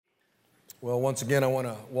Well, once again, I want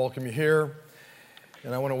to welcome you here,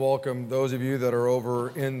 and I want to welcome those of you that are over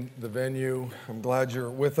in the venue. I'm glad you're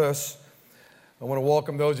with us. I want to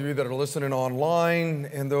welcome those of you that are listening online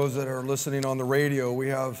and those that are listening on the radio. We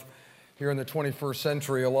have here in the 21st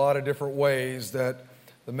century a lot of different ways that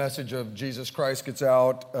the message of Jesus Christ gets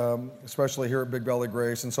out, especially here at Big Valley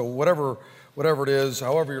Grace. And so whatever it is,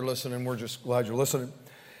 however you're listening, we're just glad you're listening.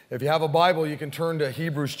 If you have a Bible, you can turn to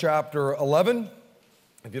Hebrews chapter 11.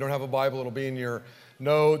 If you don't have a Bible, it'll be in your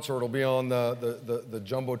notes or it'll be on the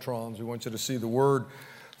jumbotrons. We want you to see the word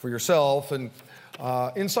for yourself. And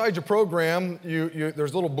inside your program,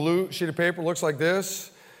 there's a little blue sheet of paper, looks like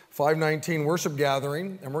this, 519 worship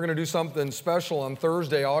gathering. And we're going to do something special on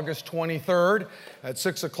Thursday, August 23rd at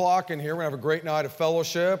 6 o'clock in here. We're going to have a great night of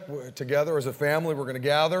fellowship together as a family. We're going to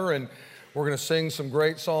gather and we're going to sing some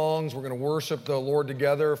great songs. We're going to worship the Lord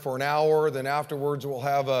together for an hour. Then afterwards, we'll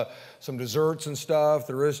have some desserts and stuff.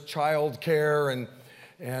 There is child care, and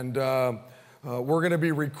we're going to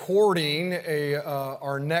be recording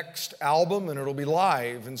our next album, and it'll be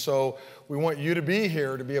live. And so we want you to be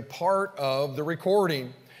here to be a part of the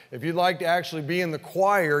recording. If you'd like to actually be in the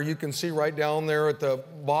choir, you can see right down there at the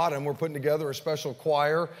bottom, we're putting together a special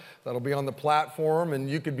choir that'll be on the platform, and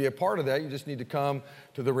you could be a part of that. You just need to come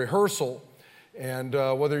to the rehearsal. And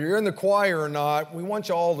whether you're in the choir or not, we want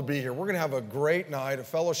you all to be here. We're going to have a great night of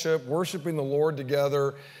fellowship, worshiping the Lord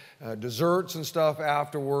together, desserts and stuff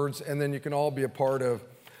afterwards, and then you can all be a part of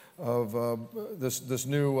this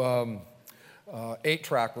new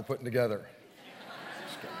 8-track we're putting together.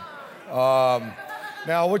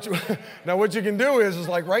 Now what you can do is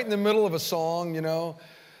like right in the middle of a song,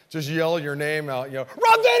 just yell your name out, Rob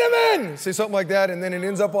Vitamin! Say something like that, and then it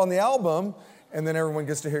ends up on the album, and then everyone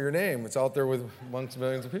gets to hear your name. It's out there amongst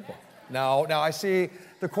millions of people. Now I see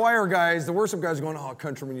the choir guys, the worship guys going, oh,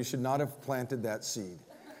 Countryman, you should not have planted that seed.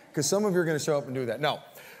 Because some of you are going to show up and do that. No.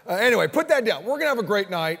 Anyway, put that down. We're going to have a great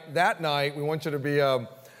night. That night, we want you to be a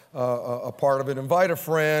part of it. Invite a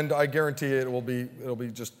friend. I guarantee you it'll be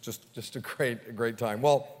just a great time.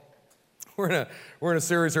 Well, we're in a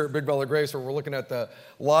series here at Big Valley Grace where we're looking at the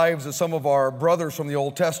lives of some of our brothers from the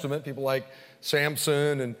Old Testament, people like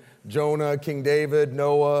Samson and Jonah, King David,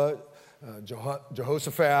 Noah,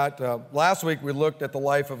 Jehoshaphat. Last week we looked at the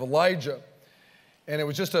life of Elijah, and it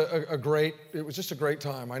was just a great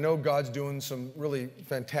time. I know God's doing some really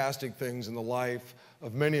fantastic things in the life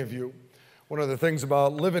of many of you. One of the things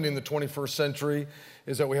about living in the 21st century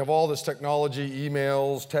is that we have all this technology,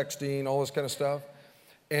 emails, texting, all this kind of stuff.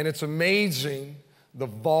 And it's amazing the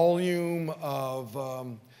volume of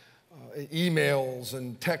emails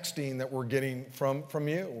and texting that we're getting from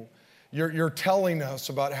you. You're telling us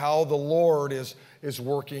about how the Lord is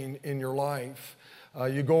working in your life.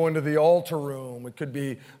 You go into the altar room. It could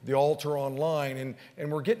be the altar online.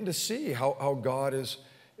 And we're getting to see how God is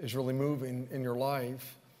really moving in your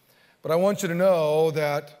life. But I want you to know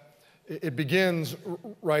that it begins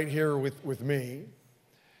right here with me.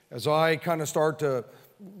 As I kind of start to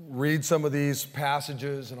read some of these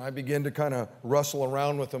passages and I begin to kind of wrestle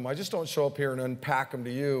around with them, I just don't show up here and unpack them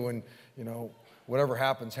to you and, whatever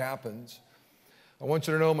happens, happens. I want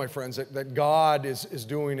you to know, my friends, that God is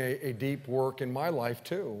doing a deep work in my life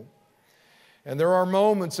too. And there are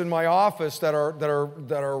moments in my office that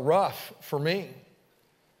are rough for me,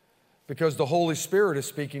 because the Holy Spirit is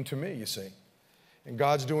speaking to me, you see. And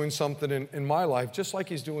God's doing something in my life, just like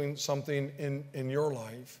He's doing something in your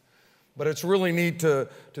life. But it's really neat to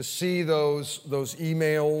see those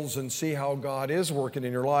emails and see how God is working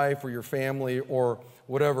in your life or your family or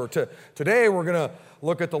whatever. Today, we're going to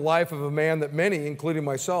look at the life of a man that many, including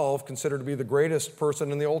myself, consider to be the greatest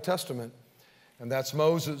person in the Old Testament, and that's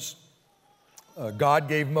Moses. God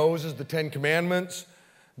gave Moses the 10 Commandments.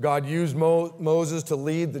 God used Moses to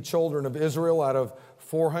lead the children of Israel out of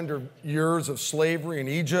 400 years of slavery in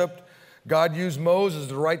Egypt. God used Moses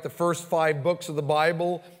to write the first 5 books of the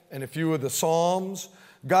Bible and a few of the Psalms.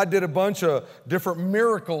 God did a bunch of different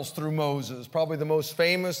miracles through Moses. Probably the most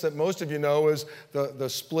famous that most of you know is the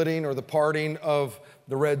splitting or the parting of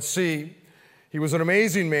the Red Sea. He was an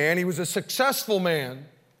amazing man. He was a successful man.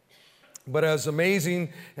 But as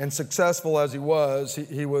amazing and successful as he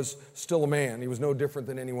was still a man. He was no different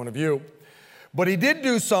than any one of you. But he did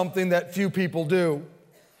do something that few people do.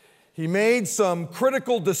 He made some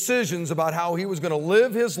critical decisions about how he was going to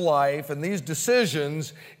live his life, and these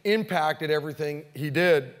decisions impacted everything he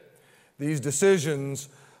did. These decisions,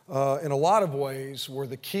 in a lot of ways, were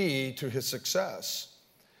the key to his success,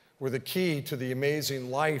 were the key to the amazing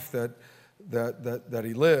life that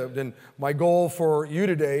he lived. And my goal for you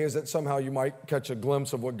today is that somehow you might catch a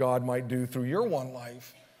glimpse of what God might do through your one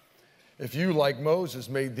life if you, like Moses,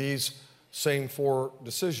 made these same 4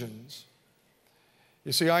 decisions.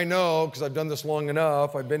 You see, I know, because I've done this long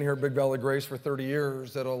enough, I've been here at Big Valley Grace for 30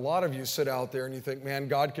 years, that a lot of you sit out there and you think, man,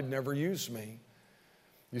 God could never use me.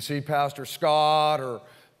 You see Pastor Scott or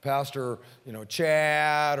Pastor,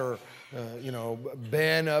 Chad or,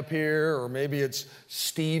 Ben up here, or maybe it's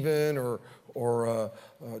Stephen or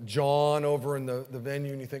John over in the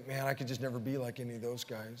venue, and you think, man, I could just never be like any of those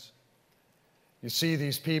guys. You see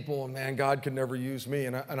these people, and man, God could never use me.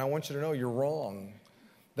 And I want you to know you're wrong.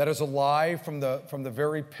 That is a lie from the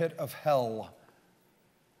very pit of hell.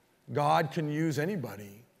 God can use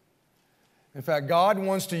anybody. In fact, God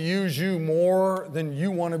wants to use you more than you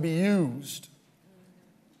want to be used.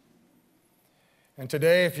 And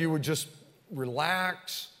today, if you would just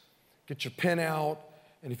relax, get your pen out,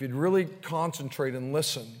 and if you'd really concentrate and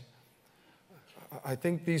listen, I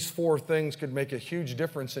think these 4 things could make a huge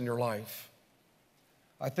difference in your life.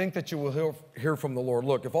 I think that you will hear from the Lord.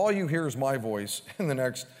 Look, if all you hear is my voice in the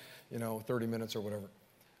next, 30 minutes or whatever,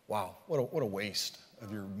 wow, what a waste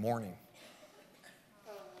of your morning.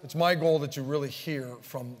 It's my goal that you really hear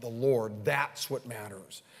from the Lord. That's what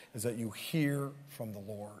matters, is that you hear from the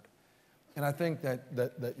Lord. And I think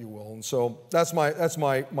that you will. And so that's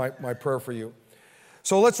my prayer for you.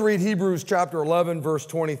 So let's read Hebrews chapter 11, verse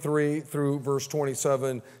 23 through verse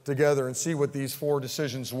 27 together and see what these 4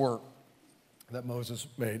 decisions were that Moses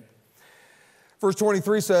made. Verse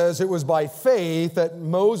 23 says, "It was by faith that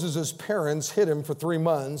Moses' parents hid him for 3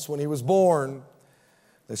 months when he was born.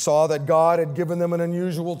 They saw that God had given them an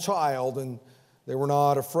unusual child, and they were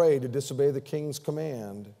not afraid to disobey the king's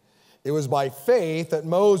command. It was by faith that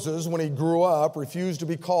Moses, when he grew up, refused to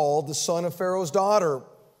be called the son of Pharaoh's daughter.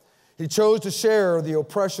 He chose to share the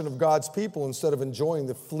oppression of God's people instead of enjoying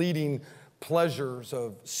the fleeting pleasures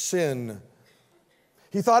of sin.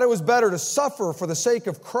 He thought it was better to suffer for the sake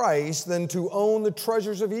of Christ than to own the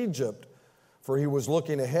treasures of Egypt, for he was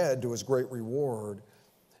looking ahead to his great reward.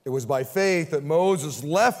 It was by faith that Moses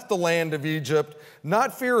left the land of Egypt,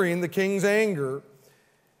 not fearing the king's anger.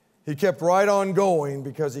 He kept right on going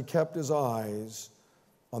because he kept his eyes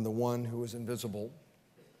on the one who is invisible."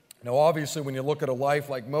 Now, obviously, when you look at a life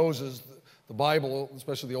like Moses, the Bible,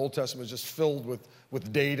 especially the Old Testament, is just filled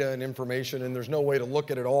with data and information, and there's no way to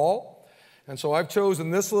look at it all. And so I've chosen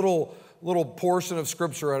this little portion of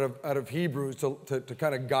Scripture out of Hebrews to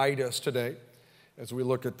kind of guide us today as we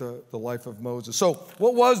look at the life of Moses. So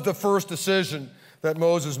what was the first decision that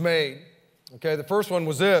Moses made? Okay, the first one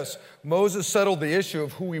was this. Moses settled the issue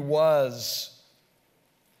of who he was.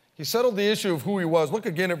 He settled the issue of who he was. Look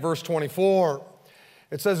again at verse 24.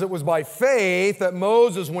 It says it was by faith that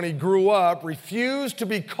Moses, when he grew up, refused to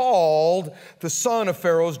be called the son of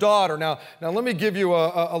Pharaoh's daughter. Now let me give you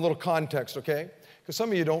a little context, okay? Because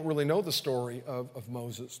some of you don't really know the story of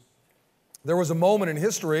Moses. There was a moment in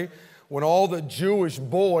history when all the Jewish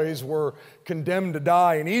boys were condemned to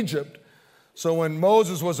die in Egypt. So when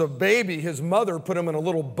Moses was a baby, his mother put him in a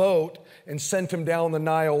little boat and sent him down the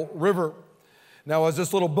Nile River. Now, as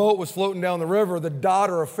this little boat was floating down the river, the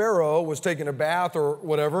daughter of Pharaoh was taking a bath or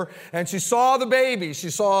whatever, and she saw the baby. She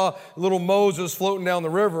saw little Moses floating down the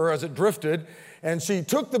river as it drifted, and she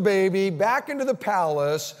took the baby back into the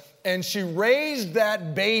palace, and she raised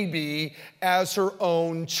that baby as her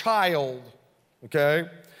own child. Okay?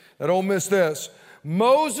 Now, don't miss this.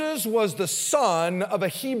 Moses was the son of a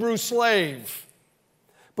Hebrew slave,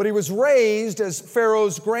 but he was raised as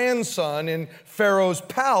Pharaoh's grandson in Pharaoh's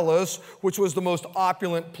palace, which was the most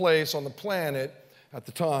opulent place on the planet at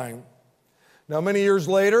the time. Now, many years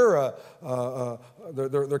later,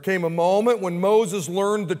 there came a moment when Moses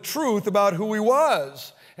learned the truth about who he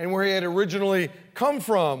was and where he had originally come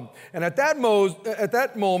from. And at that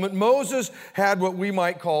moment, Moses had what we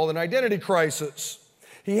might call an identity crisis.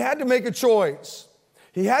 He had to make a choice.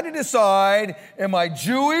 He had to decide, am I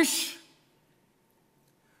Jewish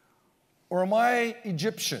or am I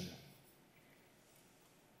Egyptian?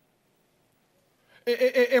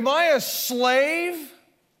 Am I a slave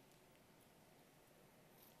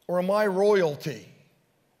or am I royalty?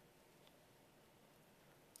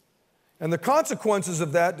 And the consequences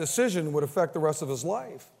of that decision would affect the rest of his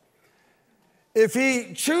life. If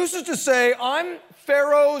he chooses to say, I'm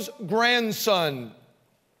Pharaoh's grandson,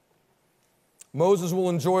 Moses will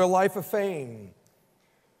enjoy a life of fame,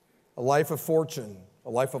 a life of fortune, a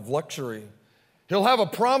life of luxury. He'll have a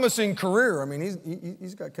promising career. I mean,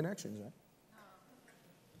 he's got connections, right?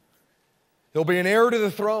 He'll be an heir to the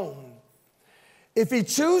throne. If he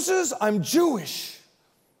chooses, I'm Jewish,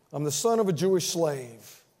 I'm the son of a Jewish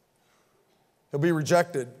slave, he'll be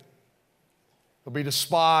rejected. He'll be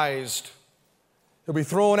despised. He'll be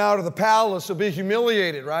thrown out of the palace. He'll be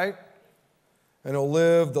humiliated, right? and he'll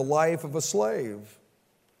live the life of a slave.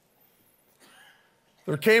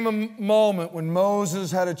 There came a moment when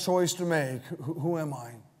Moses had a choice to make. Who am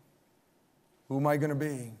I? Who am I going to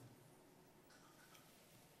be?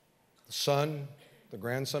 The son, the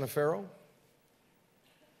grandson of Pharaoh?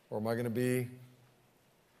 Or am I going to be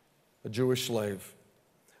a Jewish slave?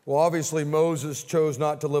 Well, obviously, Moses chose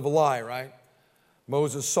not to live a lie, right?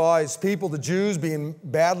 Moses saw his people, the Jews, being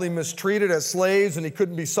badly mistreated as slaves, and he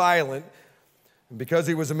couldn't be silent. And because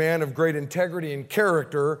he was a man of great integrity and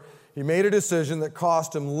character, he made a decision that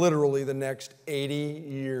cost him literally the next 80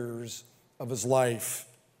 years of his life.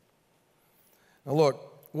 Now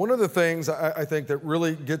look, one of the things I think that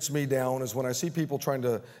really gets me down is when I see people trying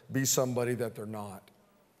to be somebody that they're not.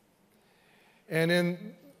 And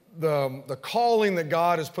in the calling that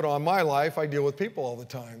God has put on my life, I deal with people all the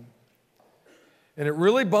time. And it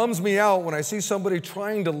really bums me out when I see somebody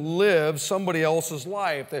trying to live somebody else's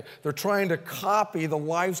life. They're trying to copy the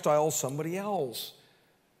lifestyle of somebody else.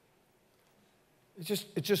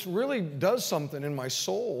 It just really does something in my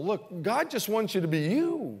soul. Look, God just wants you to be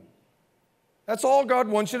you. That's all God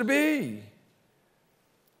wants you to be.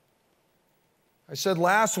 I said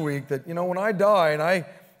last week that, when I die and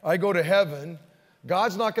I go to heaven,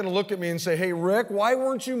 God's not going to look at me and say, hey, Rick, why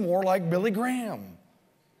weren't you more like Billy Graham?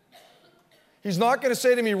 He's not going to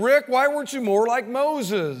say to me, Rick, why weren't you more like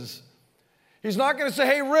Moses? He's not going to say,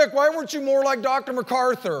 hey, Rick, why weren't you more like Dr.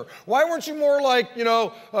 MacArthur? Why weren't you more like,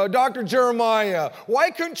 Dr. Jeremiah?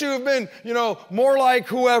 Why couldn't you have been, more like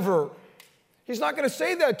whoever? He's not going to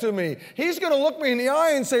say that to me. He's going to look me in the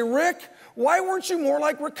eye and say, Rick, why weren't you more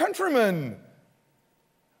like Rick Countryman?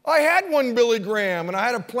 I had one Billy Graham, and I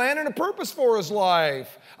had a plan and a purpose for his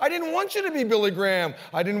life. I didn't want you to be Billy Graham.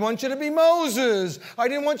 I didn't want you to be Moses. I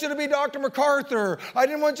didn't want you to be Dr. MacArthur. I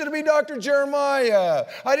didn't want you to be Dr. Jeremiah.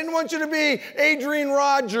 I didn't want you to be Adrian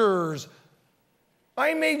Rogers.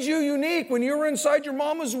 I made you unique when you were inside your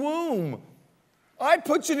mama's womb. I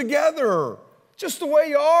put you together just the way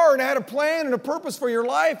you are, and I had a plan and a purpose for your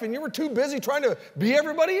life, and you were too busy trying to be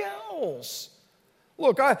everybody else.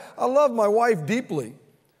 Look, I love my wife deeply,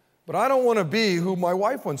 but I don't want to be who my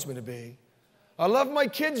wife wants me to be. I love my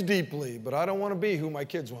kids deeply, but I don't want to be who my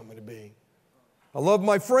kids want me to be. I love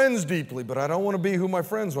my friends deeply, but I don't want to be who my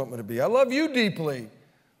friends want me to be. I love you deeply,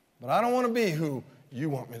 but I don't want to be who you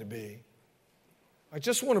want me to be. I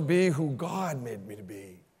just want to be who God made me to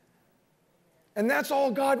be. And that's all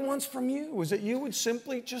God wants from you, is that you would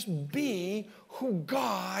simply just be who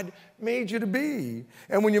God made you to be.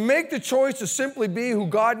 And when you make the choice to simply be who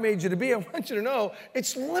God made you to be, I want you to know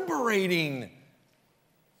it's liberating.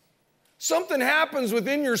 Something happens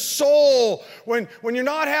within your soul when you're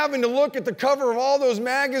not having to look at the cover of all those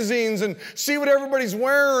magazines and see what everybody's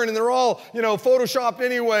wearing, and they're all, photoshopped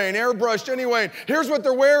anyway and airbrushed anyway. And here's what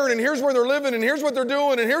they're wearing, and here's where they're living, and here's what they're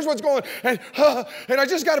doing, and here's what's going on. And I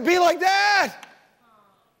just got to be like that.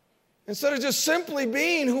 Instead of just simply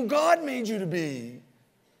being who God made you to be.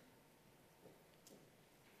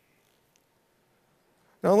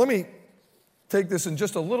 Now let me take this in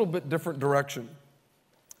just a little bit different direction.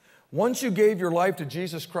 Once you gave your life to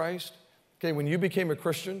Jesus Christ, when you became a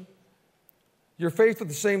Christian, you're faced with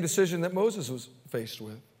the same decision that Moses was faced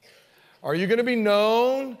with. Are you going to be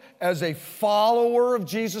known as a follower of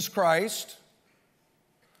Jesus Christ,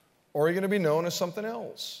 or are you going to be known as something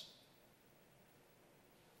else?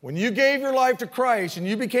 When you gave your life to Christ and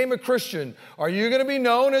you became a Christian, are you going to be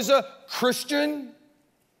known as a Christian,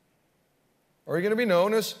 or are you going to be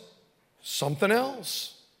known as something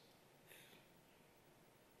else?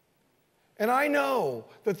 And I know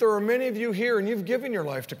that there are many of you here and you've given your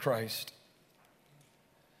life to Christ.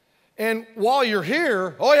 And while you're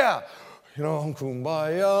here, kumbaya,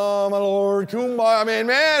 my Lord, kumbaya. I mean,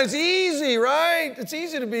 man, it's easy, right? It's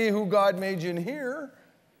easy to be who God made you in here.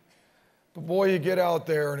 But boy, you get out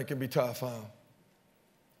there and it can be tough, huh?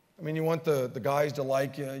 I mean, you want the guys to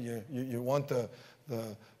like you. You want the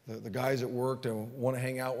guys at work to want to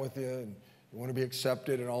hang out with you, and you want to be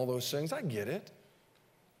accepted and all those things. I get it.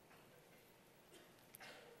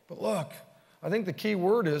 But look, I think the key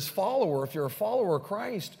word is follower. If you're a follower of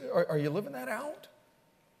Christ, are you living that out?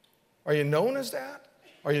 Are you known as that?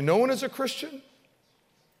 Are you known as a Christian?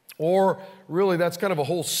 Or really that's kind of a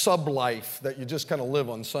whole sub-life that you just kind of live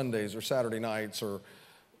on Sundays or Saturday nights or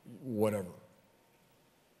whatever.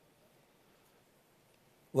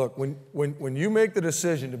 Look, when you make the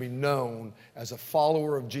decision to be known as a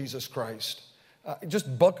follower of Jesus Christ,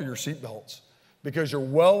 just buckle your seatbelts, because you're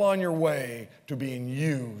well on your way to being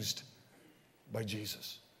used by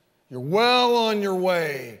Jesus. You're well on your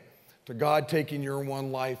way to God taking your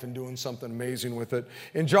one life and doing something amazing with it.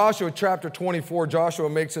 In Joshua chapter 24, Joshua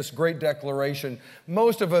makes this great declaration.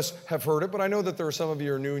 Most of us have heard it, but I know that there are some of you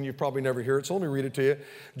who are new and you probably never hear it, so let me read it to you.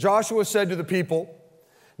 Joshua said to the people,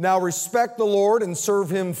 "Now respect the Lord and serve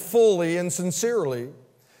Him fully and sincerely.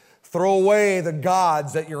 Throw away the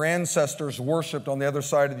gods that your ancestors worshiped on the other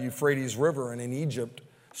side of the Euphrates River and in Egypt.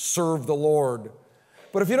 Serve the Lord.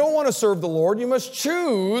 But if you don't want to serve the Lord, you must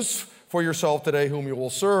choose for yourself today whom you will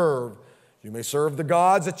serve. You may serve the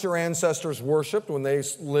gods that your ancestors worshiped when they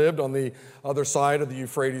lived on the other side of the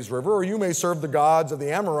Euphrates River, or you may serve the gods of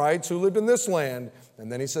the Amorites who lived in this land."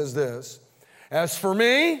 And then he says this, "As for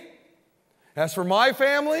me, as for my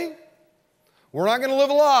family, we're not going to live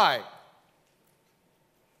a lie.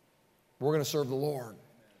 We're going to serve the Lord."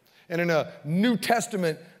 And in a New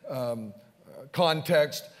Testament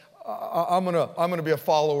context, I'm going to be a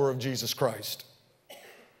follower of Jesus Christ.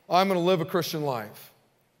 I'm going to live a Christian life.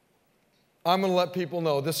 I'm going to let people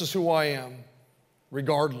know this is who I am,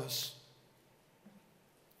 regardless.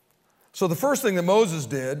 So the first thing that Moses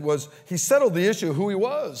did was he settled the issue of who he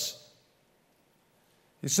was.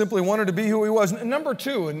 He simply wanted to be who he was. And number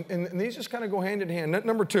two, and these just kind of go hand in hand.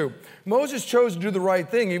 Number two, Moses chose to do the right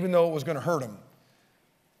thing even though it was going to hurt him.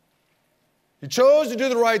 He chose to do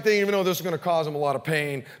the right thing even though this was going to cause him a lot of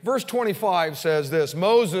pain. Verse 25 says this,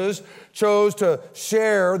 Moses chose to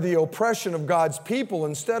share the oppression of God's people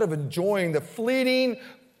instead of enjoying the fleeting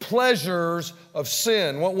pleasures of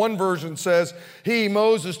sin. One version says,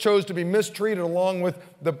 Moses, chose to be mistreated along with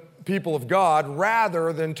the people of God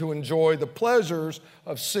rather than to enjoy the pleasures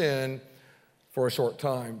of sin for a short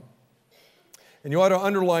time. And you ought to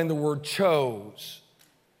underline the word chose.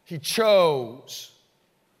 He chose.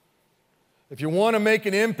 If you want to make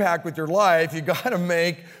an impact with your life, you got to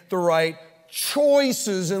make the right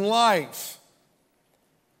choices in life.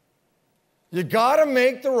 You got to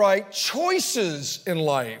make the right choices in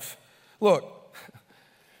life. Look,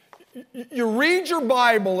 you read your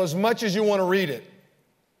Bible as much as you want to read it.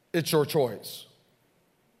 It's your choice.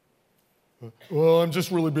 Well, I'm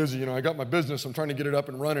just really busy. I got my business. I'm trying to get it up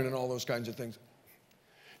and running and all those kinds of things.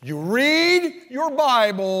 You read your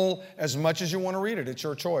Bible as much as you want to read it. It's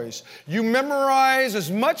your choice. You memorize as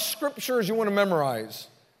much scripture as you want to memorize.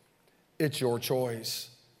 It's your choice.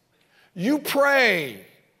 You pray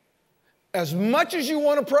as much as you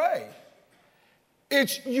want to pray.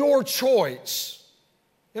 It's your choice.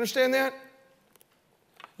 You understand that?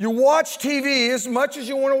 You watch TV as much as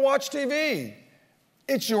you want to watch TV.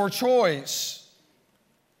 It's your choice.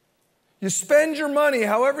 You spend your money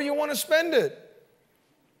however you want to spend it.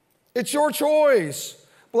 It's your choice.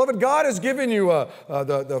 Beloved, God has given you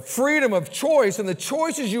the freedom of choice, and the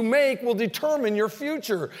choices you make will determine your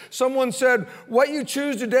future. Someone said, what you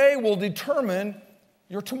choose today will determine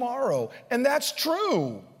your tomorrow. And that's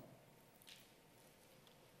true.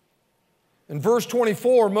 In verse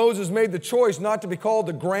 24, Moses made the choice not to be called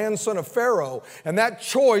the grandson of Pharaoh, and that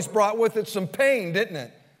choice brought with it some pain,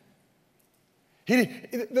 didn't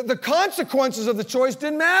it? The consequences of the choice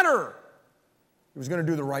didn't matter. He was going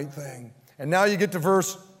to do the right thing. And now you get to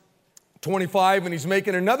verse 25, and he's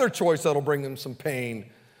making another choice that'll bring him some pain.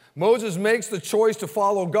 Moses makes the choice to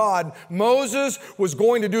follow God. Moses was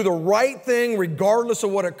going to do the right thing regardless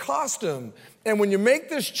of what it cost him. And when you make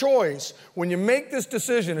this choice, when you make this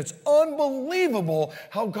decision, it's unbelievable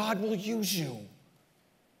how God will use you.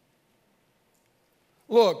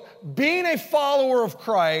 Look, being a follower of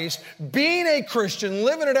Christ, being a Christian,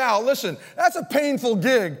 living it out, listen, that's a painful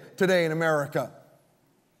gig today in America.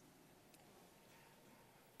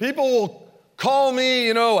 People will call me,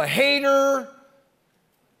 a hater.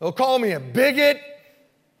 They'll call me a bigot.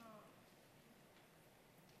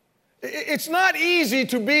 It's not easy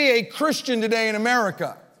to be a Christian today in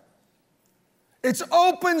America. It's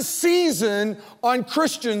open season on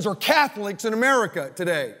Christians or Catholics in America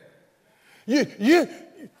today.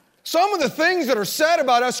 Some of the things that are said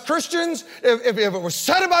about us Christians, if it was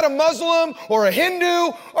said about a Muslim or a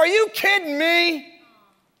Hindu, are you kidding me?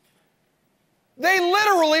 They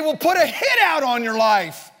literally will put a hit out on your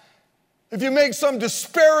life if you make some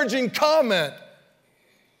disparaging comment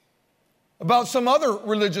about some other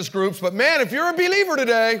religious groups. But man, if you're a believer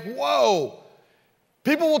today, whoa,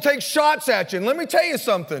 people will take shots at you. And let me tell you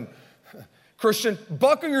something, Christian,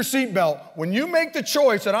 buckle your seatbelt. When you make the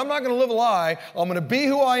choice that I'm not going to live a lie, I'm going to be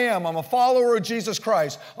who I am. I'm a follower of Jesus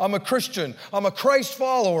Christ. I'm a Christian. I'm a Christ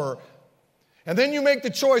follower. And then you make the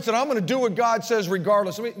choice that I'm going to do what God says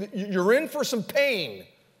regardless. You're in for some pain.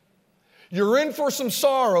 You're in for some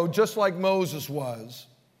sorrow, just like Moses was.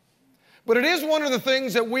 But it is one of the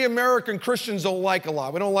things that we American Christians don't like a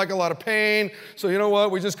lot. We don't like a lot of pain. So you know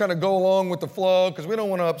what? We just kind of go along with the flow because we don't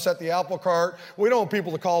want to upset the apple cart. We don't want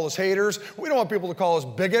people to call us haters. We don't want people to call us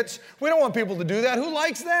bigots. We don't want people to do that. Who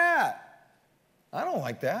likes that? I don't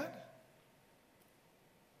like that.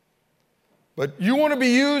 But you want to be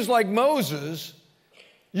used like Moses,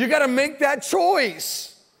 you got to make that choice.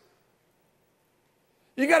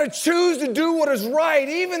 You got to choose to do what is right,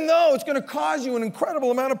 even though it's going to cause you an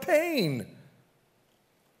incredible amount of pain.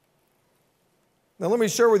 Now, let me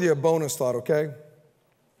share with you a bonus thought, okay?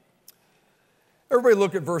 Everybody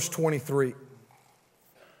look at verse 23.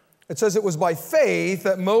 It says, it was by faith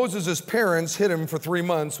that Moses' parents hid him for 3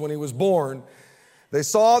 months when he was born. They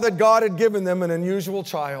saw that God had given them an unusual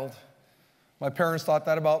child. My parents thought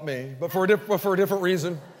that about me, but for a different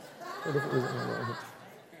reason.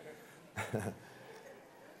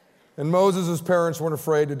 And Moses' parents weren't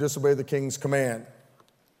afraid to disobey the king's command.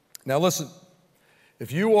 Now listen,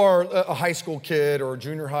 if you are a high school kid or a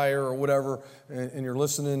junior higher or whatever, and you're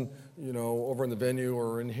listening, over in the venue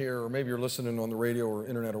or in here, or maybe you're listening on the radio or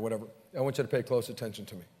internet or whatever, I want you to pay close attention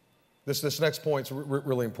to me. This next point's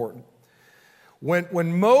really important.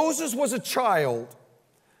 When Moses was a child,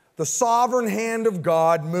 the sovereign hand of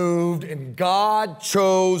God moved and God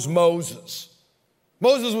chose Moses.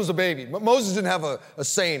 Moses was a baby. Moses didn't have a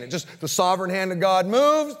say in it. Just the sovereign hand of God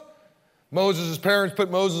moved. Moses' parents put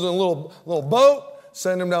Moses in a little boat,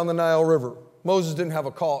 sent him down the Nile River. Moses didn't have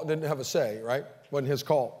a say, right? Wasn't his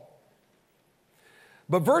call.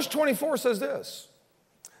 But verse 24 says this.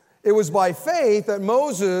 It was by faith that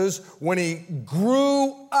Moses, when he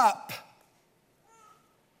grew up,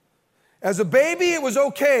 as a baby, it was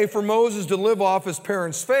okay for Moses to live off his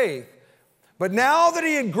parents' faith. But now that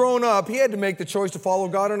he had grown up, he had to make the choice to follow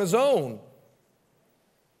God on his own.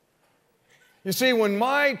 You see, when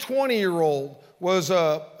my 20-year-old was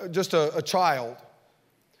just a child,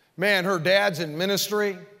 man, her dad's in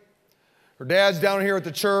ministry. Her dad's down here at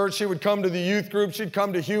the church. She would come to the youth group. She'd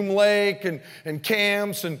come to Hume Lake and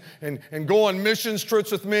camps and go on missions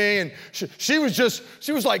trips with me. And she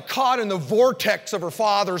was like caught in the vortex of her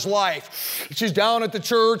father's life. She's down at the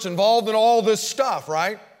church, involved in all this stuff,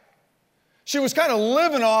 right? She was kind of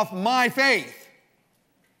living off my faith.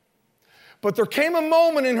 But there came a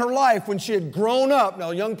moment in her life when she had grown up. Now,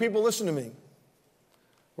 young people, listen to me.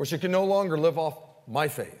 Where she could no longer live off my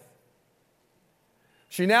faith.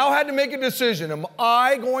 She now had to make a decision. Am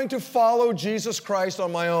I going to follow Jesus Christ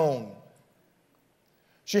on my own?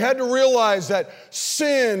 She had to realize that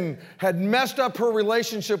sin had messed up her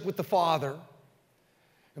relationship with the Father.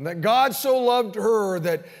 And that God so loved her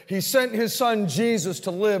that He sent His Son Jesus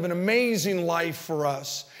to live an amazing life for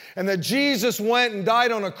us. And that Jesus went and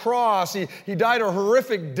died on a cross. He died a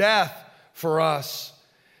horrific death for us.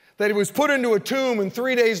 That He was put into a tomb, and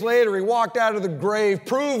 3 days later He walked out of the grave,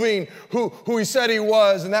 proving who He said He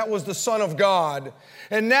was, and that was the Son of God.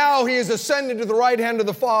 And now He has ascended to the right hand of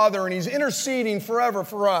the Father, and He's interceding forever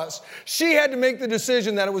for us. She had to make the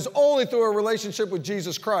decision that it was only through a relationship with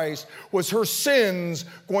Jesus Christ was her sins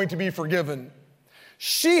going to be forgiven.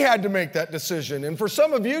 She had to make that decision. And for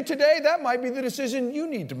some of you today, that might be the decision you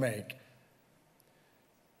need to make.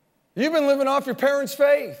 You've been living off your parents'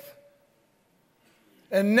 faith.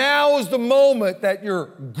 And now is the moment that you're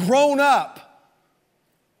grown up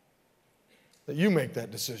that you make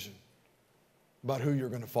that decision about who you're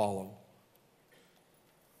going to follow.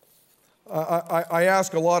 I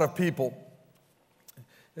ask a lot of people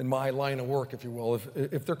in my line of work, if you will,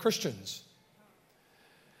 if they're Christians.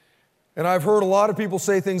 And I've heard a lot of people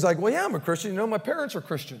say things like, well, yeah, I'm a Christian. My parents are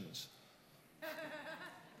Christians.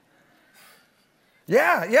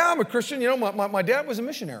 Yeah, I'm a Christian. My dad was a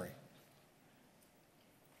missionary.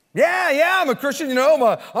 Yeah, I'm a Christian. I'm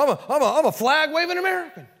a flag-waving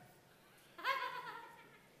American.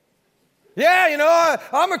 Yeah,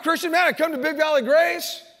 I'm a Christian, man. I come to Big Valley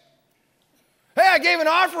Grace. Hey, I gave an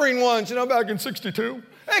offering once, back in 62.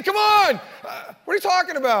 Hey, come on. What are you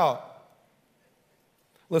talking about?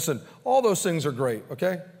 Listen, all those things are great,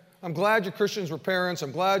 okay? I'm glad your Christians were parents.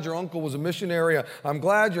 I'm glad your uncle was a missionary. I'm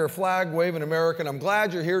glad you're a flag-waving American. I'm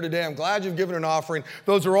glad you're here today. I'm glad you've given an offering.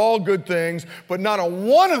 Those are all good things, but not a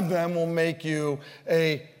one of them will make you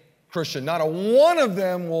a Christian. Not a one of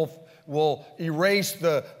them will erase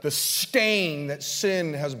the stain that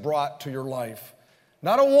sin has brought to your life.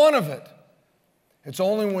 Not a one of it. It's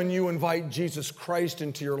only when you invite Jesus Christ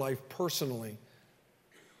into your life personally.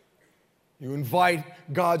 You invite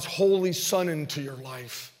God's Holy Son into your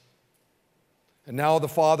life. And now the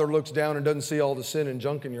Father looks down and doesn't see all the sin and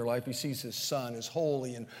junk in your life. He sees His Son, His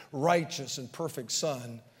holy and righteous and perfect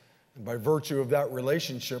Son. And by virtue of that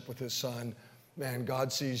relationship with His Son, man,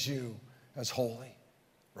 God sees you as holy,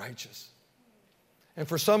 righteous. And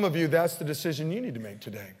for some of you, that's the decision you need to make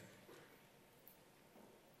today.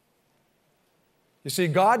 You see,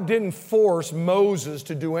 God didn't force Moses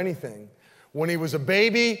to do anything. When he was a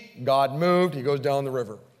baby, God moved, he goes down the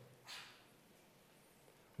river.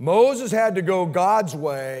 Moses had to go God's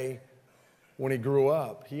way when he grew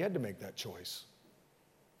up. He had to make that choice.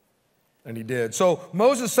 And he did. So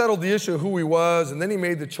Moses settled the issue of who he was, and then he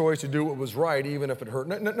made the choice to do what was right, even if it hurt.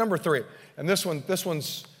 Number 3, and this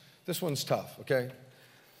one's tough, okay?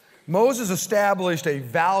 Moses established a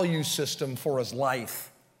value system for his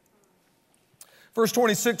life. Verse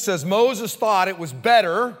 26 says, Moses thought it was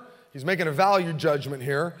better, he's making a value judgment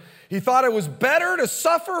here, he thought it was better to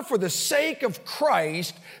suffer for the sake of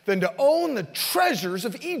Christ than to own the treasures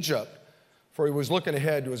of Egypt, for he was looking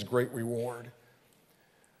ahead to his great reward.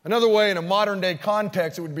 Another way, in a modern day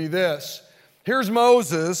context, it would be this. Here's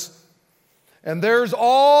Moses, and there's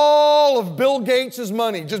all of Bill Gates'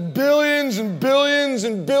 money, just billions and billions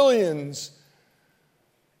and billions.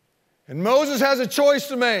 And Moses has a choice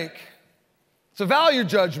to make. It's a value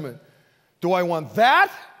judgment. Do I want that?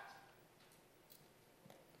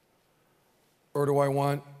 Or do I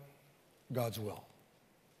want God's will?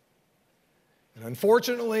 And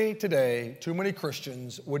unfortunately, today, too many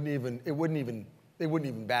Christians wouldn't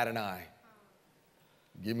even bat an eye.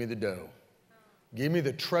 Give me the dough. Give me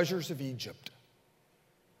the treasures of Egypt.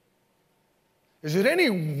 Is it any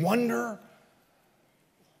wonder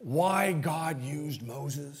why God used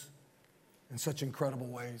Moses in such incredible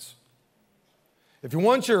ways? If you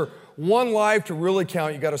want your one life to really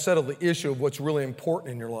count, you got to settle the issue of what's really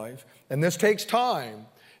important in your life. And this takes time.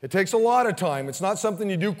 It takes a lot of time. It's not something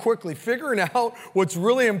you do quickly. Figuring out what's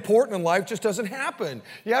really important in life just doesn't happen.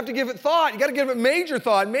 You have to give it thought. You got to give it major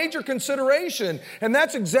thought, major consideration. And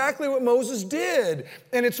that's exactly what Moses did.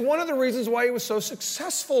 And it's one of the reasons why he was so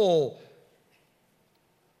successful.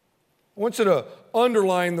 I want you to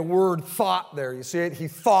underline the word thought there. You see it? He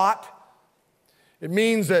thought. It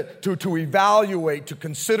means that to evaluate, to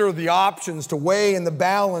consider the options, to weigh in the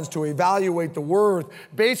balance, to evaluate the worth.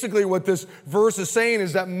 Basically, what this verse is saying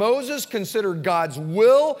is that Moses considered God's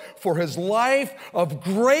will for his life of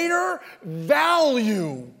greater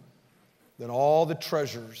value than all the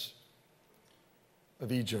treasures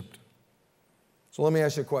of Egypt. So let me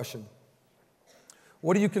ask you a question.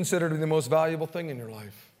 What do you consider to be the most valuable thing in your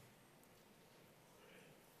life?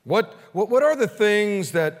 What are the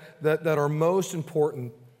things that are most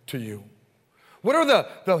important to you? What are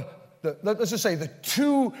the let's just say, the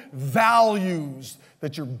 2 values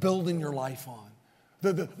that you're building your life on?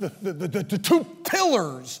 The 2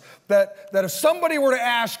 pillars that if somebody were to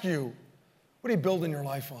ask you, what are you building your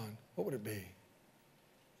life on? What would it be?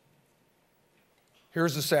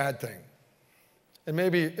 Here's the sad thing, and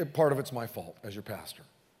maybe part of it's my fault as your pastor.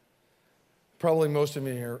 Probably most of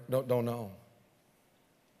you here don't know.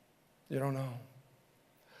 You don't know.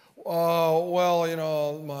 Oh, well, you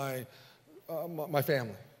know, my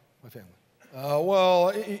family.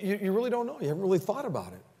 Well, you really don't know. You haven't really thought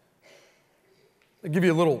about it. I'll give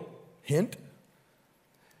you a little hint.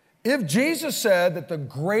 If Jesus said that the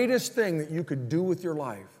greatest thing that you could do with your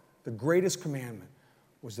life, the greatest commandment,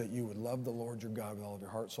 was that you would love the Lord your God with all of your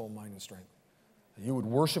heart, soul, mind, and strength, that you would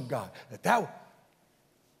worship God,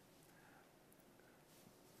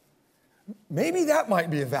 maybe that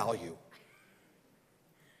might be a value.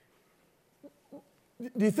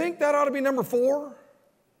 Do you think that ought to be number 4?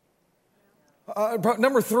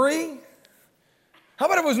 Number 3? How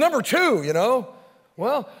about if it was number 2, you know?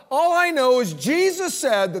 Well, all I know is Jesus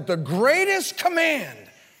said that the greatest command,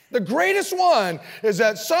 the greatest one, is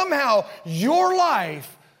that somehow your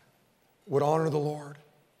life would honor the Lord,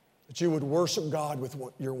 that you would worship God with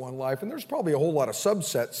your one life. And there's probably a whole lot of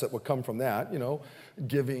subsets that would come from that, you know,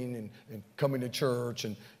 giving and coming to church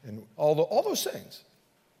and all those things.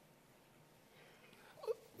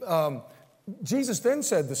 Jesus then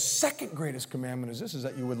said the second greatest commandment is this, is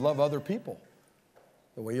that you would love other people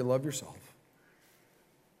the way you love yourself.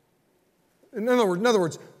 In other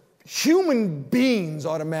words, human beings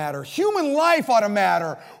ought to matter. Human life ought to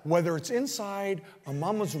matter, whether it's inside a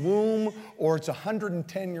mama's womb or it's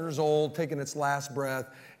 110 years old taking its last breath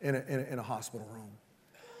in a hospital room.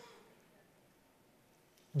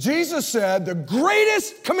 Jesus said the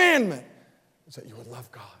greatest commandment is that you would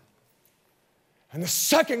love God. And the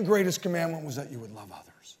second greatest commandment was that you would love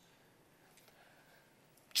others.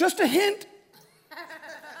 Just a hint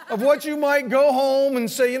of what you might go home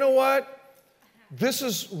and say, you know what? This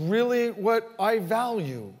is really what I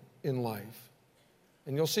value in life.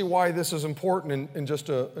 And you'll see why this is important in just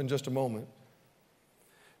a moment.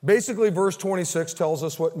 Basically, verse 26 tells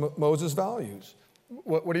us what Moses values,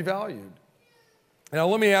 what he valued. Now,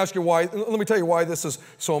 let me ask you why. Let me tell you why this is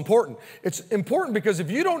so important. It's important because if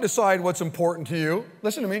you don't decide what's important to you,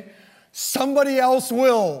 listen to me, somebody else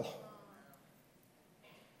will.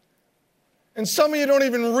 And some of you don't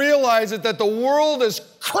even realize it, that the world has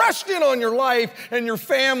crushed in on your life and your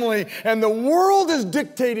family, and the world has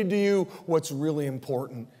dictated to you what's really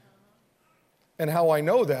important. And how I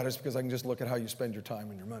know that is because I can just look at how you spend your time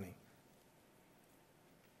and your money.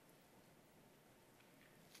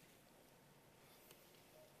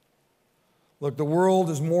 Look, the world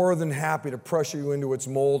is more than happy to pressure you into its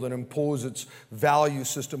mold and impose its value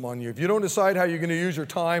system on you. If you don't decide how you're going to use your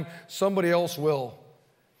time, somebody else will.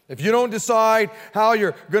 If you don't decide how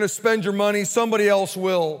you're going to spend your money, somebody else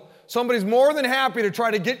will. Somebody's more than happy to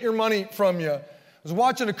try to get your money from you. I was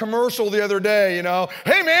watching a commercial the other day,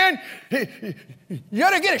 Hey, man, you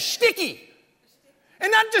got to get a sticky.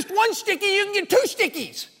 And not just one sticky, you can get 2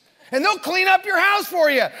 stickies. And they'll clean up your house for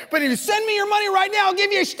you. But if you send me your money right now, I'll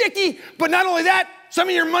give you a sticky. But not only that, send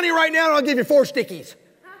me your money right now and I'll give you 4 stickies.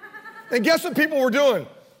 And guess what people were doing?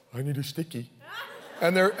 I need a sticky.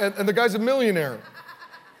 And the guy's a millionaire.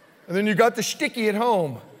 And then you got the sticky at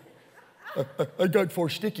home. I got 4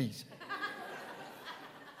 stickies.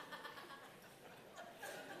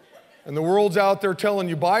 And the world's out there telling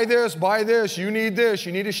you, buy this, you need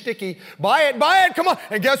a sticky. Buy it, come on.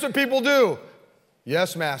 And guess what people do?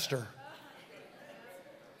 Yes, master.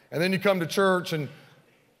 And then you come to church and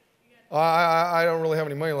I don't really have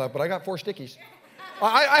any money left, but I got 4 stickies.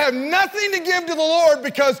 I have nothing to give to the Lord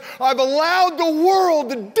because I've allowed the world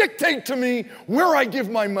to dictate to me where I give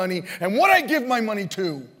my money and what I give my money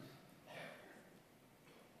to.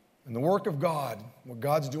 And the work of God, what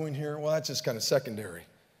God's doing here, well, that's just kind of secondary.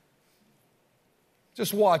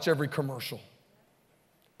 Just watch every commercial.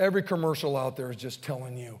 Every commercial out there is just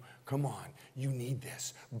telling you, come on, you need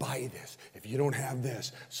this, buy this. If you don't have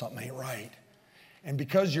this, something ain't right. And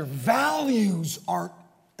because your values aren't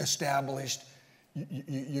established,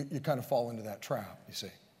 you kind of fall into that trap, you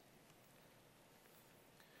see.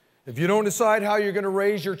 If you don't decide how you're going to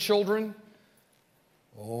raise your children,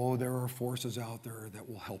 there are forces out there that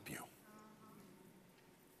will help you.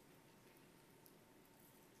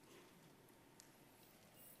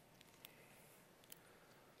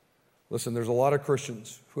 Listen, there's a lot of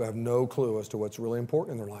Christians who have no clue as to what's really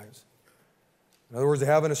important in their lives. In other words, they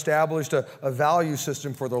haven't established a value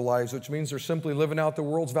system for their lives, which means they're simply living out the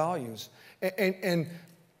world's values. And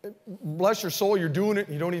bless your soul, you're doing it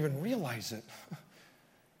and you don't even realize it.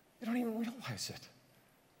 You don't even realize it.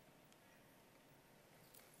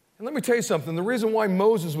 And let me tell you something. The reason why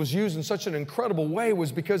Moses was used in such an incredible way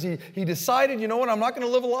was because he decided, you know what, I'm not going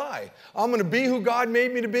to live a lie. I'm going to be who God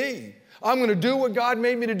made me to be. I'm going to do what God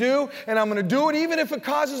made me to do, and I'm going to do it even if it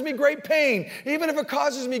causes me great pain, even if it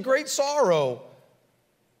causes me great sorrow.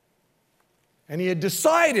 And he had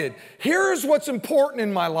decided, here's what's important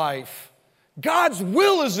in my life. God's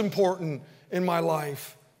will is important in my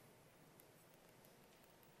life.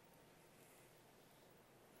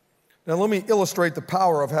 Now, let me illustrate the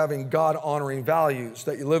power of having God-honoring values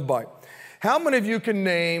that you live by. How many of you can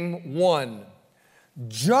name one,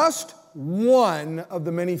 just one of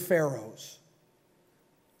the many pharaohs?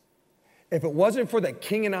 If it wasn't for the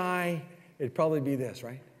king and I, it'd probably be this,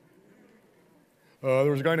 right?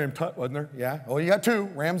 There was a guy named Tut, wasn't there? Yeah. Oh, you got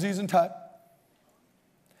 2, Ramses and Tut.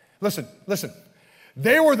 Listen.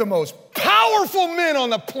 They were the most powerful men on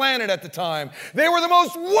the planet at the time. They were the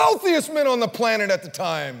most wealthiest men on the planet at the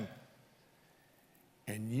time.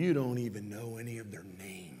 And you don't even know any of their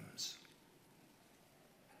names.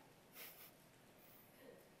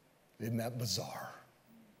 Isn't that bizarre?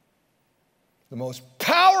 The most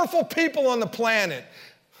powerful people on the planet.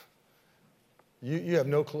 You have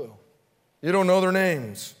no clue. You don't know their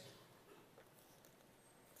names.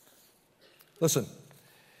 Listen,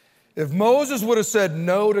 if Moses would have said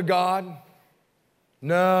no to God,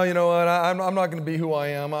 no, you know what, I'm not going to be who I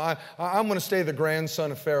am. I'm going to stay the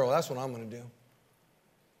grandson of Pharaoh. That's what I'm going to do.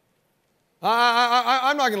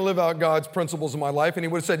 I'm not going to live out God's principles in my life. And he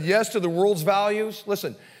would have said yes to the world's values.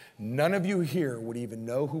 Listen, none of you here would even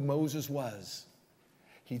know who Moses was.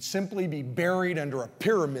 He'd simply be buried under a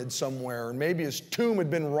pyramid somewhere, and maybe his tomb had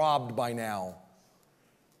been robbed by now.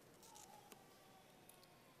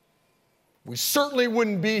 We certainly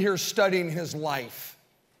wouldn't be here studying his life.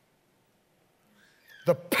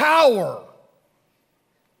 The power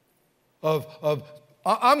of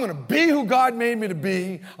I'm going to be who God made me to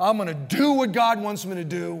be. I'm going to do what God wants me to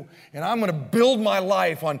do. And I'm going to build my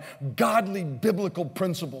life on godly biblical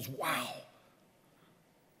principles. Wow.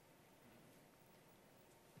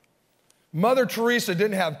 Mother Teresa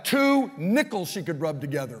didn't have 2 nickels she could rub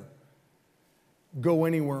together. Go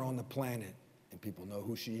anywhere on the planet and people know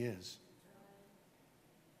who she is.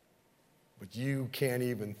 But you can't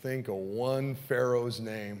even think of one Pharaoh's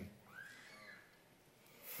name.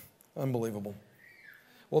 Unbelievable.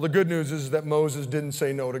 Well, the good news is that Moses didn't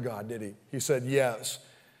say no to God, did he? He said yes.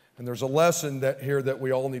 And there's a lesson here that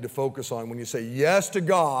we all need to focus on. When you say yes to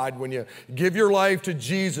God, when you give your life to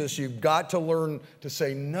Jesus, you've got to learn to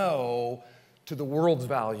say no to the world's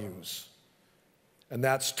values. And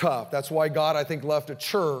that's tough. That's why God, I think, left a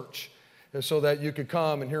church, so that you could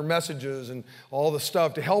come and hear messages and all the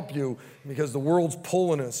stuff to help you, because the world's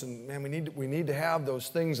pulling us. And man, we need to have those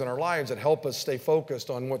things in our lives that help us stay focused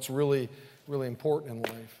on what's really, really important in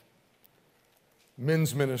life.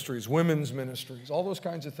 Men's ministries, women's ministries, all those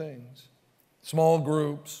kinds of things. Small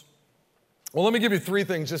groups. Well, let me give you three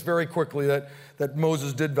things just very quickly that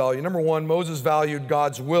Moses did value. Number one, Moses valued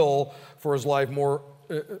God's will for his life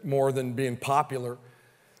more than being popular.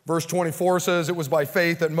 Verse 24 says it was by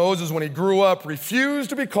faith that Moses, when he grew up, refused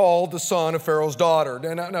to be called the son of Pharaoh's daughter.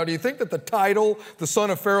 Now, do you think that the title, the son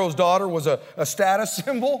of Pharaoh's daughter, was a status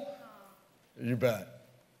symbol? You bet.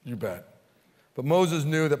 You bet. But Moses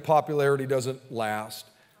knew that popularity doesn't last.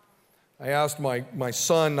 I asked my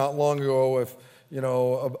son not long ago if he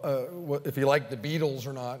liked the Beatles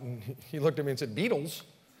or not, and he looked at me and said, "Beatles?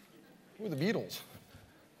 Who are the Beatles?"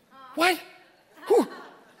 What? Who?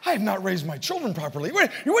 I have not raised my children properly. What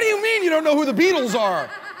do you mean you don't know who the Beatles are?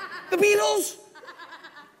 The Beatles?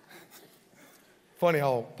 Funny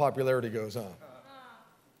how popularity goes on.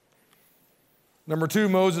 Number two,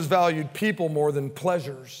 Moses valued people more than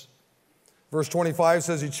pleasures. Verse 25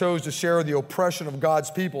 says he chose to share the oppression of God's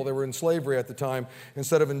people. They were in slavery at the time,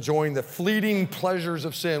 instead of enjoying the fleeting pleasures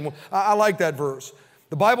of sin. Well, I like that verse.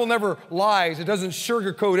 The Bible never lies. It doesn't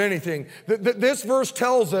sugarcoat anything. This verse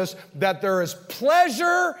tells us that there is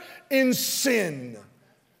pleasure in sin.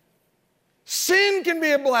 Sin can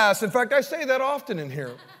be a blast. In fact, I say that often in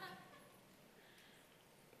here.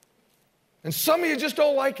 And some of you just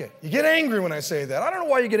don't like it. You get angry when I say that. I don't know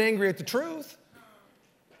why you get angry at the truth.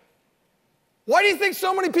 Why do you think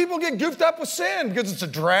so many people get goofed up with sin? Because it's a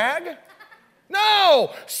drag?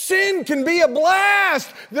 No, sin can be a blast.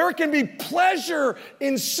 There can be pleasure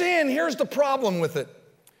in sin. Here's the problem with it.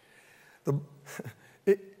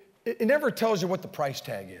 It never tells you what the price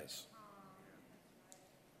tag is.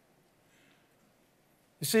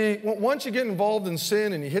 You see, once you get involved in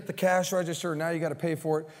sin and you hit the cash register, now you got to pay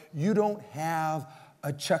for it, you don't have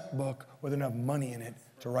a checkbook with enough money in it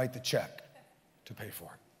to write the check to pay for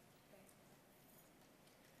it.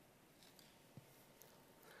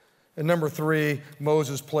 And number three,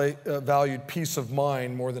 Moses valued peace of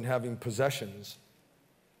mind more than having possessions.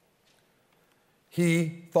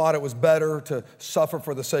 He thought it was better to suffer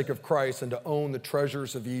for the sake of Christ than to own the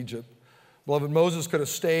treasures of Egypt. Beloved, Moses could have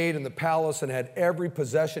stayed in the palace and had every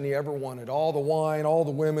possession he ever wanted, all the wine, all the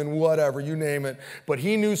women, whatever, you name it. But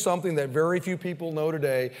he knew something that very few people know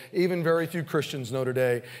today, even very few Christians know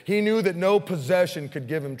today. He knew that no possession could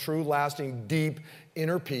give him true, lasting, deep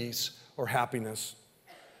inner peace or happiness.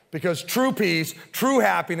 Because true peace, true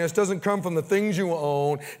happiness doesn't come from the things you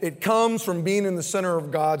own. It comes from being in the center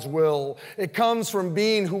of God's will. It comes from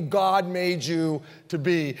being who God made you to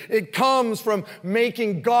be. It comes from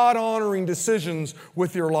making God-honoring decisions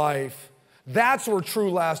with your life. That's where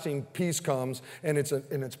true lasting peace comes, and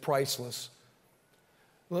it's priceless.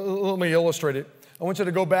 Let me illustrate it. I want you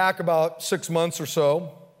to go back about 6 months or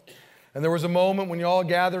so, and there was a moment when you all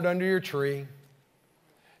gathered under your tree,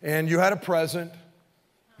 and you had a present.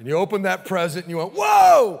 And you opened that present and you went,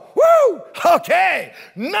 whoa, woo, okay,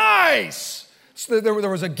 nice. So there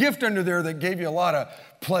was a gift under there that gave you a lot of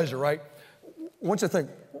pleasure, right? I want you to think,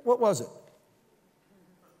 what was it?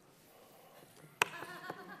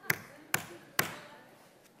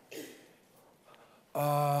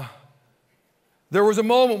 There was a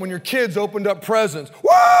moment when your kids opened up presents.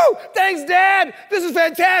 Woo, thanks, Dad. This is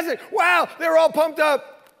fantastic. Wow, they were all pumped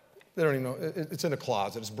up. They don't even know. It's in a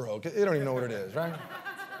closet. It's broke. They don't even know what it is, right?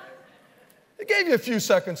 It gave you a few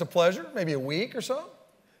seconds of pleasure, maybe a week or so.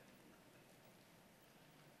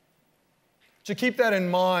 But you keep that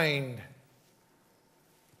in mind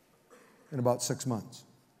in about 6 months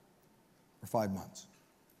or 5 months.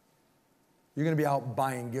 You're going to be out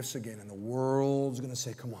buying gifts again, and the world's going to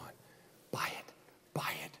say, come on, buy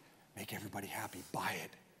it, make everybody happy, buy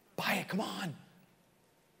it, come on.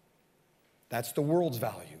 That's the world's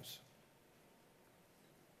values.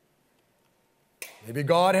 Maybe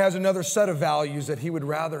God has another set of values that he would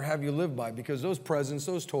rather have you live by, because those presents,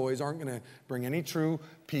 those toys aren't going to bring any true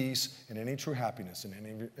peace and any true happiness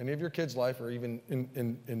in any of your kids' life or even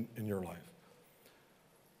in your life.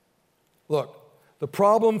 Look, The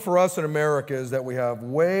problem for us in America is that we have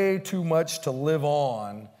way too much to live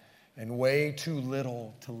on and way too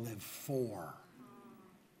little to live for.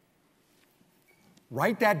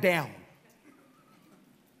 Write that down.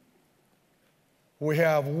 We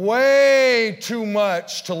have way too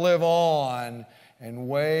much to live on and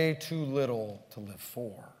way too little to live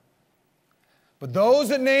for. But those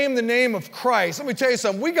that name the name of Christ, let me tell you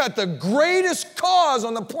something, we got the greatest cause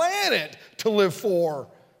on the planet to live for.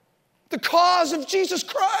 The cause of Jesus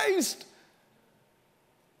Christ.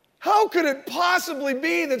 How could it possibly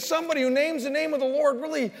be that somebody who names the name of the Lord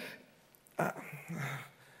really...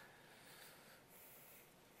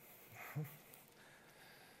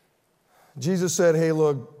 Jesus said, hey,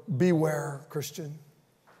 look, beware, Christian.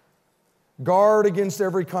 Guard against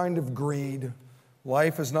every kind of greed.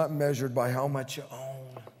 Life is not measured by how much you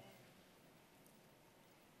own.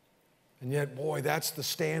 And yet, boy, that's the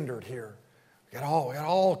standard here. We got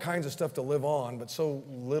all kinds of stuff to live on, but so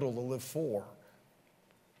little to live for.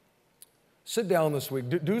 Sit down this week.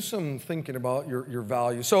 Do some thinking about your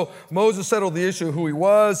values. So Moses settled the issue of who he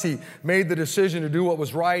was. He made the decision to do what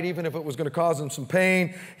was right, even if it was going to cause him some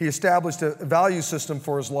pain. He established a value system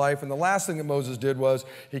for his life. And the last thing that Moses did was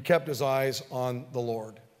he kept his eyes on the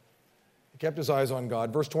Lord. He kept his eyes on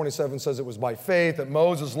God. Verse 27 says it was by faith that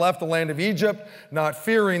Moses left the land of Egypt, not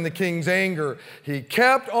fearing the king's anger. He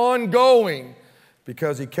kept on going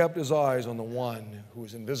because he kept his eyes on the one who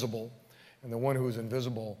is invisible. And the one who is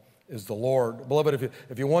invisible is the Lord. Beloved,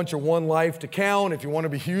 if you want your one life to count, if you want to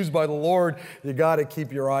be used by the Lord, you got to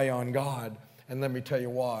keep your eye on God. And let me tell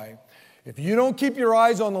you why. If you don't keep your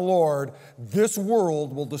eyes on the Lord, this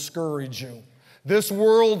world will discourage you. This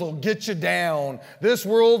world will get you down. This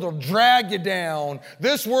world will drag you down.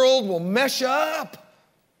 This world will mess you up.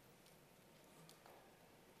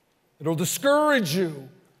 It'll discourage you.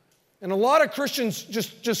 And a lot of Christians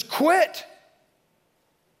just quit.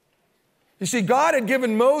 You see, God had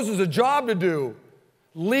given Moses a job to do.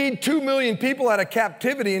 Lead 2 million people out of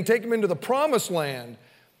captivity and take them into the promised land.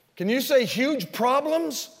 Can you say huge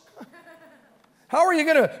problems? How are you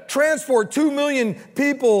going to transport 2 million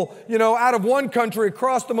people, out of one country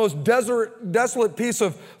across the most desolate piece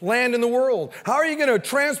of land in the world? How are you going to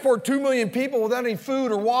transport 2 million people without any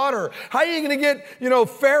food or water? How are you going to get,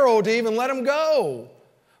 Pharaoh to even let them go?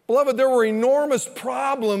 Beloved, there were enormous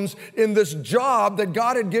problems in this job that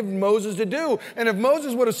God had given Moses to do. And if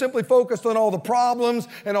Moses would have simply focused on all the problems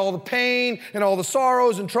and all the pain and all the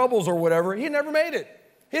sorrows and troubles or whatever, he'd never made it.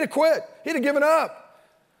 He'd have quit. He'd have given up.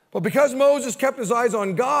 But because Moses kept his eyes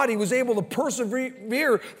on God, he was able to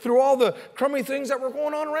persevere through all the crummy things that were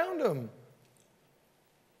going on around him.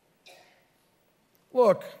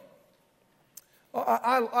 Look,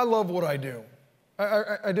 I love what I do.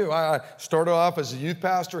 I do. I started off as a youth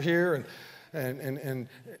pastor here, and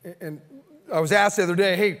I was asked the other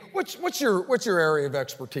day, hey, what's your area of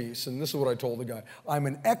expertise? And this is what I told the guy. I'm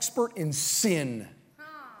an expert in sin.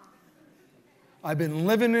 I've been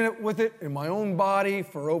living with it in my own body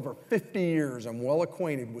for over 50 years. I'm well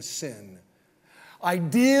acquainted with sin. I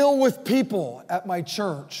deal with people at my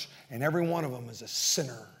church, and every one of them is a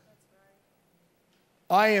sinner.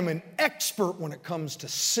 I am an expert when it comes to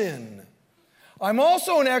sin. I'm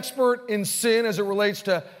also an expert in sin as it relates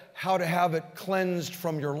to how to have it cleansed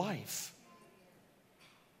from your life.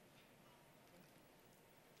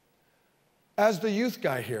 As the youth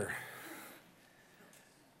guy here,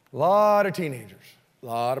 a lot of teenagers, a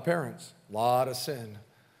lot of parents, a lot of sin,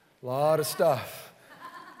 a lot of stuff.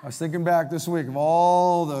 I was thinking back this week of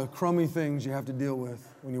all the crummy things you have to deal with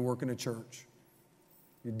when you work in a church.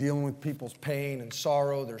 You're dealing with people's pain and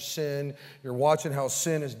sorrow, their sin. You're watching how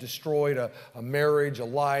sin has destroyed a marriage, a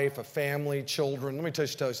life, a family, children. Let me tell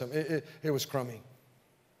you something. It was crummy.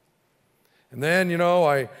 And then,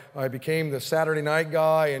 I became the Saturday night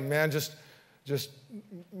guy, and man, just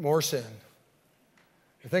more sin.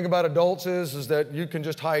 The thing about adults is that you can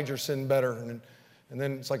just hide your sin better, and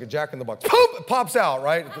then it's like a jack-in-the-box. Poof! It pops out,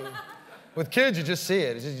 right? With kids, you just see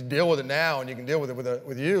it. It's just you deal with it now, and you can deal with it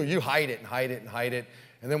with you. You hide it and hide it and hide it.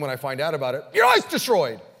 And then when I find out about it, your life's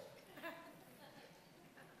destroyed.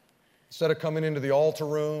 Instead of coming into the altar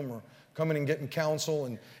room or coming and getting counsel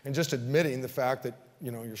and just admitting the fact that,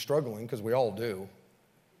 you're struggling, because we all do.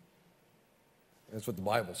 That's what the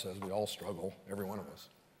Bible says. We all struggle, every one of us.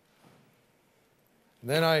 And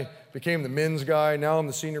then I became the men's guy. Now I'm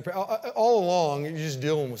the senior. All along, you're just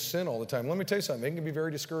dealing with sin all the time. Let me tell you something. It can be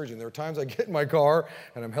very discouraging. There are times I get in my car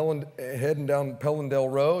and I'm heading down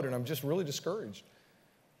Pellendale Road, and I'm just really discouraged.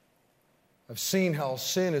 I've seen how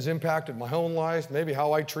sin has impacted my own life, maybe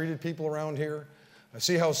how I treated people around here. I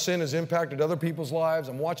see how sin has impacted other people's lives.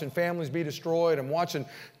 I'm watching families be destroyed. I'm watching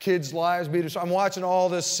kids' lives be destroyed. I'm watching all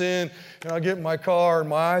this sin, and I get in my car, and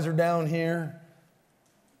my eyes are down here.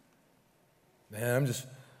 Man,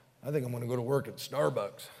 I think I'm going to go to work at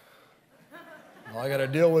Starbucks. All I got to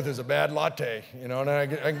deal with is a bad latte, and then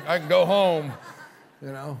I can go home.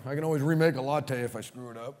 I can always remake a latte if I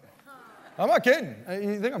screw it up. I'm not kidding.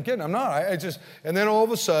 You think I'm kidding? I'm not. And then all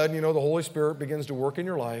of a sudden, the Holy Spirit begins to work in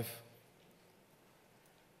your life.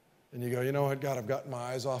 And you go, you know what, God, I've gotten my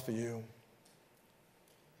eyes off of you.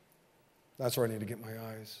 That's where I need to get my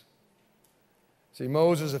eyes. See,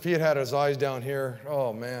 Moses, if he had his eyes down here,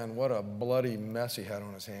 oh man, what a bloody mess he had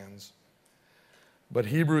on his hands. But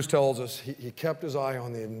Hebrews tells us he kept his eye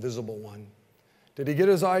on the invisible one. Did he get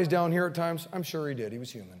his eyes down here at times? I'm sure he did. He was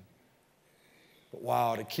human. But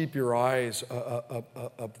wow, to keep your eyes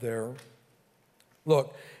up there.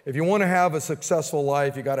 Look, if you want to have a successful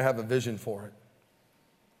life, you got to have a vision for it.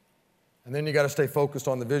 And then you got to stay focused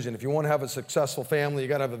on the vision. If you want to have a successful family, you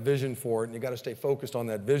got to have a vision for it, and you got to stay focused on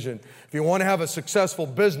that vision. If you want to have a successful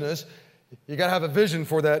business, you got to have a vision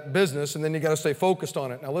for that business, and then you got to stay focused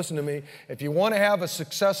on it. Now listen to me. If you want to have a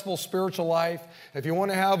successful spiritual life, if you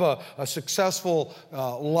want to have a successful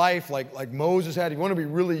life like Moses had, you want to be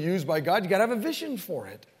really used by God, you got to have a vision for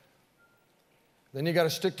it. Then you got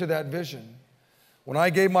to stick to that vision. When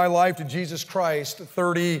I gave my life to Jesus Christ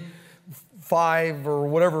 35 or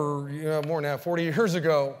whatever, more than that, 40 years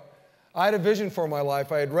ago, I had a vision for my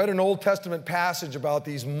life. I had read an Old Testament passage about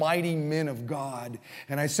these mighty men of God.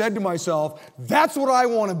 And I said to myself, that's what I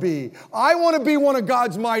want to be. I want to be one of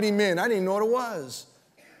God's mighty men. I didn't even know what it was.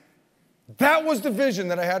 That was the vision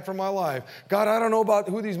that I had for my life. God, I don't know about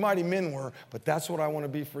who these mighty men were, but that's what I want to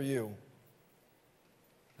be for you.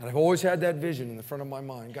 And I've always had that vision in the front of my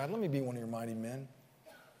mind. God, let me be one of your mighty men.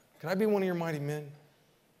 Can I be one of your mighty men?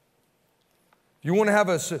 If you want to have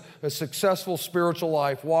a successful spiritual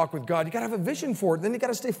life, walk with God, you got to have a vision for it. Then you got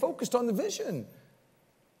to stay focused on the vision.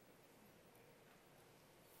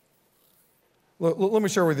 Let me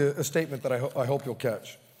share with you a statement that I hope you'll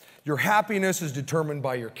catch. Your happiness is determined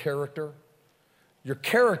by your character. Your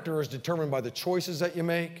character is determined by the choices that you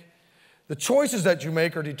make. The choices that you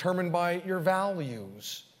make are determined by your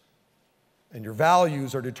values. And your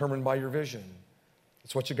values are determined by your vision.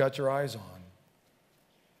 It's what you got your eyes on.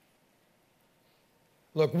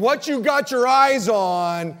 Look, what you got your eyes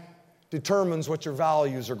on determines what your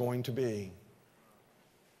values are going to be.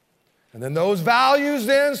 And then those values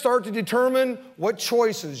then start to determine what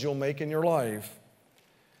choices you'll make in your life.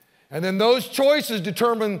 And then those choices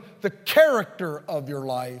determine the character of your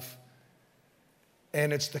life.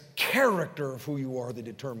 And it's the character of who you are that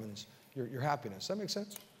determines your happiness. Does that make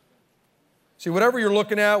sense? See, whatever you're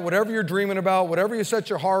looking at, whatever you're dreaming about, whatever you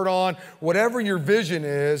set your heart on, whatever your vision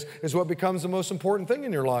is what becomes the most important thing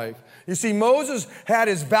in your life. You see, Moses had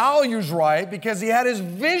his values right because he had his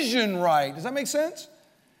vision right. Does that make sense?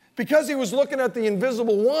 Because he was looking at the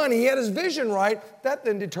invisible one, he had his vision right. That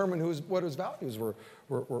then determined what his values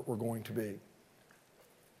were going to be.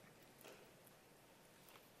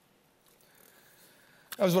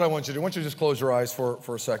 That's what I want you to do. I want you to just close your eyes for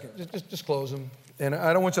a second. Just close them. And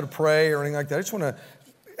I don't want you to pray or anything like that. I just want to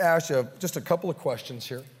ask you just a couple of questions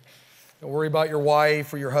here. Don't worry about your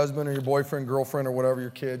wife or your husband or your boyfriend, girlfriend, or whatever,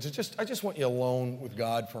 your kids. I just want you alone with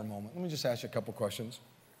God for a moment. Let me just ask you a couple of questions.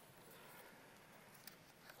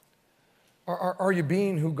 Are you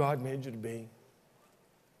being who God made you to be?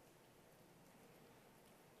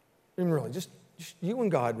 I mean, really, just you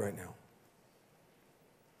and God right now.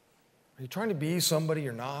 Are you trying to be somebody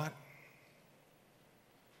you're not?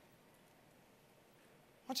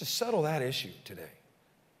 Why don't you settle that issue today?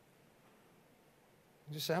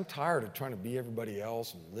 Just say, I'm tired of trying to be everybody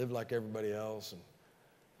else and live like everybody else. And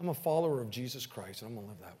I'm a follower of Jesus Christ, and I'm going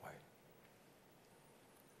to live that way.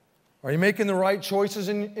 Are you making the right choices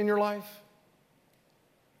in your life?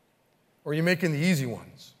 Or are you making the easy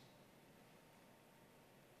ones?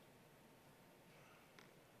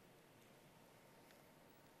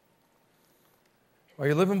 Are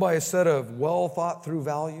you living by a set of well-thought-through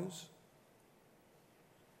values?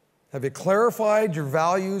 Have you clarified your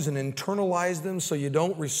values and internalized them so you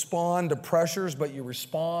don't respond to pressures, but you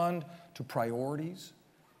respond to priorities?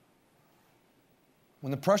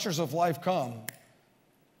 When the pressures of life come,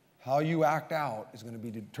 how you act out is going to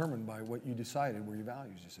be determined by what you decided were your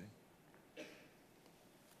values, you see.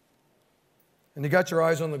 And you got your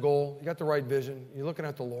eyes on the goal, you got the right vision, you're looking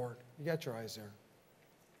at the Lord, you got your eyes there.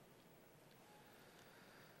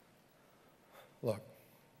 Look,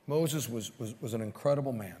 Moses was an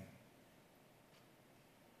incredible man.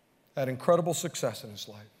 Had incredible success in his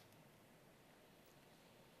life.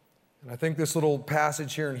 And I think this little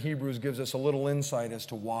passage here in Hebrews gives us a little insight as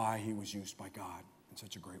to why he was used by God in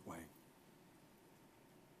such a great way.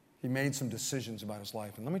 He made some decisions about his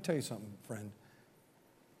life. And let me tell you something, friend.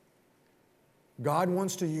 God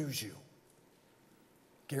wants to use you.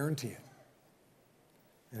 Guarantee it.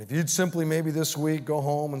 And if you'd simply maybe this week go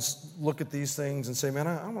home and look at these things and say, man,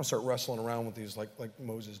 I want to start wrestling around with these like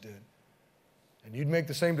Moses did. And you'd make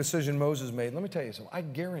the same decision Moses made. Let me tell you something. I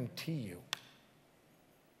guarantee you,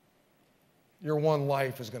 your one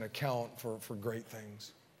life is going to count for great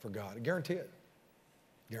things for God. I guarantee it.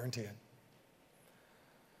 Guarantee it.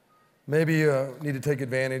 Maybe you need to take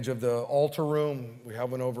advantage of the altar room. We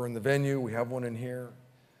have one over in the venue. We have one in here.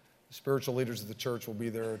 The spiritual leaders of the church will be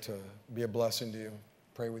there to be a blessing to you,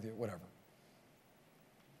 pray with you, whatever.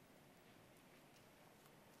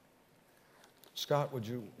 Scott, would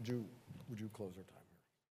you close our time?